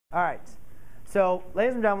All right. So,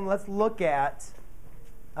 ladies and gentlemen, let's look at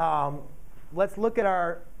our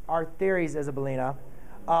theories, Isabelina,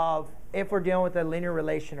 of if we're dealing with a linear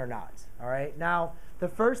relation or not. All right. Now, the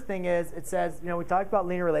first thing is it says, we talked about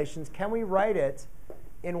linear relations. Can we write it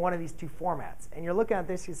in one of these two formats? And you're looking at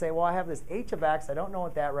this, you say, well, I have this h of x. I don't know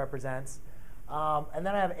what that represents. And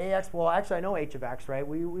then I have ax. Well, actually, I know h of x, right?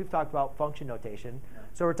 We've talked about function notation. Yeah.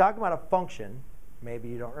 So we're talking about a function. Maybe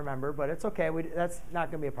you don't remember, but it's OK. That's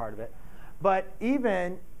not going to be a part of it. But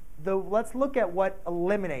let's look at what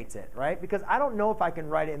eliminates it, right? Because I don't know if I can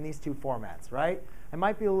write it in these two formats, right? It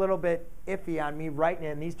might be a little bit iffy on me writing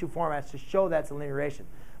it in these two formats to show that's a linear relation.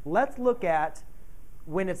 Let's look at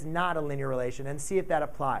when it's not a linear relation and see if that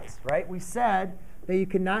applies, right? We said that you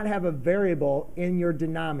cannot have a variable in your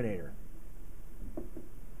denominator.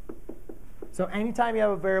 So anytime you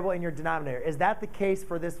have a variable in your denominator, is that the case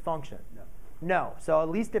for this function? No. So at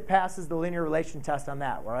least it passes the linear relation test on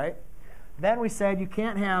that, right? Then we said you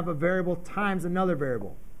can't have a variable times another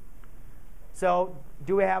variable. So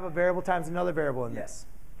do we have a variable times another variable in this?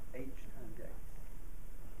 H times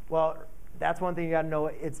A. Well, that's one thing you got to know.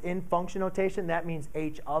 It's in function notation. That means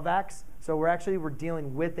h of x. So we're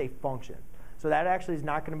dealing with a function. So that actually is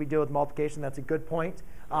not going to be dealing with multiplication. That's a good point.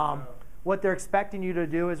 What they're expecting you to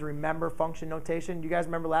do is remember function notation. You guys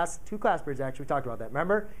remember last two class periods, actually, we talked about that.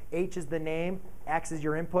 Remember, h is the name, x is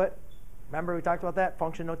your input. Remember we talked about that,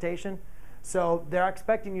 function notation? So they're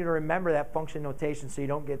expecting you to remember that function notation so you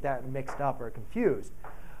don't get that mixed up or confused.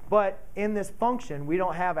 But in this function, we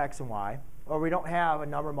don't have x and y, or we don't have a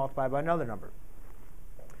number multiplied by another number.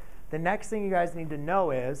 The next thing you guys need to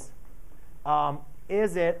know is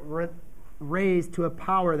it raised to a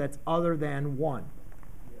power that's other than 1?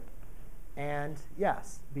 And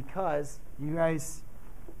yes, because you guys,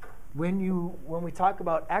 when we talk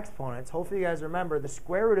about exponents, hopefully you guys remember the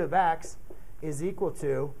square root of x is equal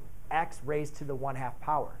to x raised to the 1/2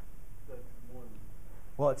 power. That's 1.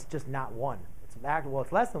 Well, it's just not 1. It's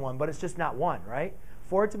less than 1, but it's just not 1, right?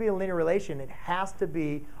 For it to be a linear relation, it has to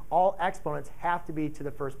be, all exponents have to be to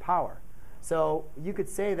the first power. So you could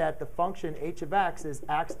say that the function h of x is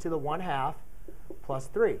x to the 1/2 plus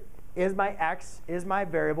 3. Is my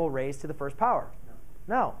variable raised to the first power?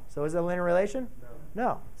 No. No. So is it a linear relation? No.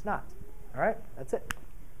 No, it's not. All right, that's it.